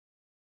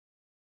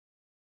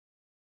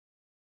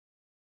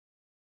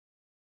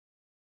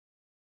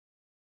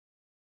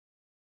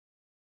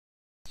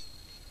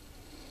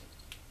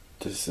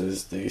This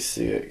is the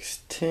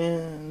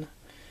CX10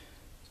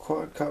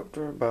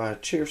 quadcopter by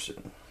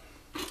CHEERSON.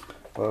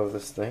 Love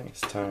this thing,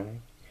 it's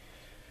tiny.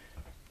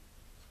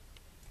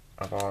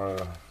 I bought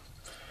a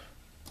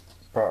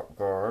prop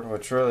guard,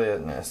 which really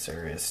isn't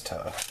necessary, it's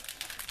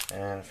tough.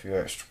 And a few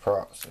extra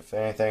props. If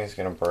anything's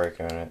going to break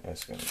on it,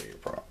 it's going to be your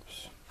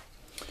props.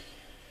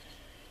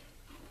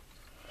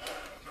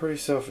 Pretty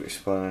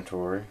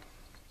self-explanatory.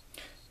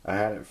 I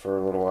had it for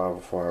a little while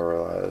before I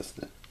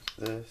realized that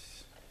this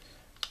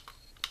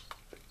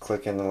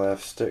clicking the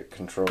left stick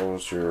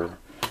controls your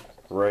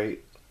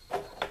rate,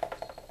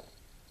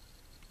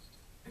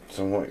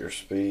 somewhat your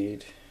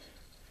speed,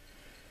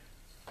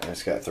 and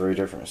it's got 3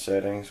 different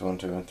settings, 1,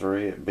 2, and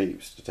 3. It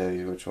beeps to tell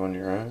you which one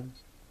you're in.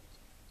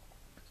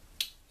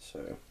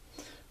 So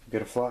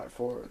get a flight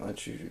for it and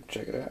let you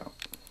check it out.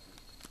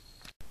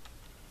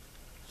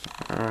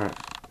 Alright,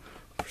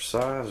 for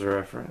size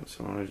reference,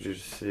 I wanted you to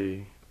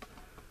see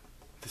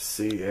the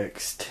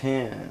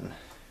CX10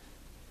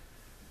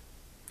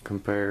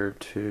 compared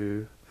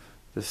to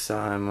the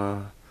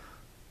Cyma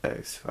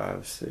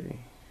X5C.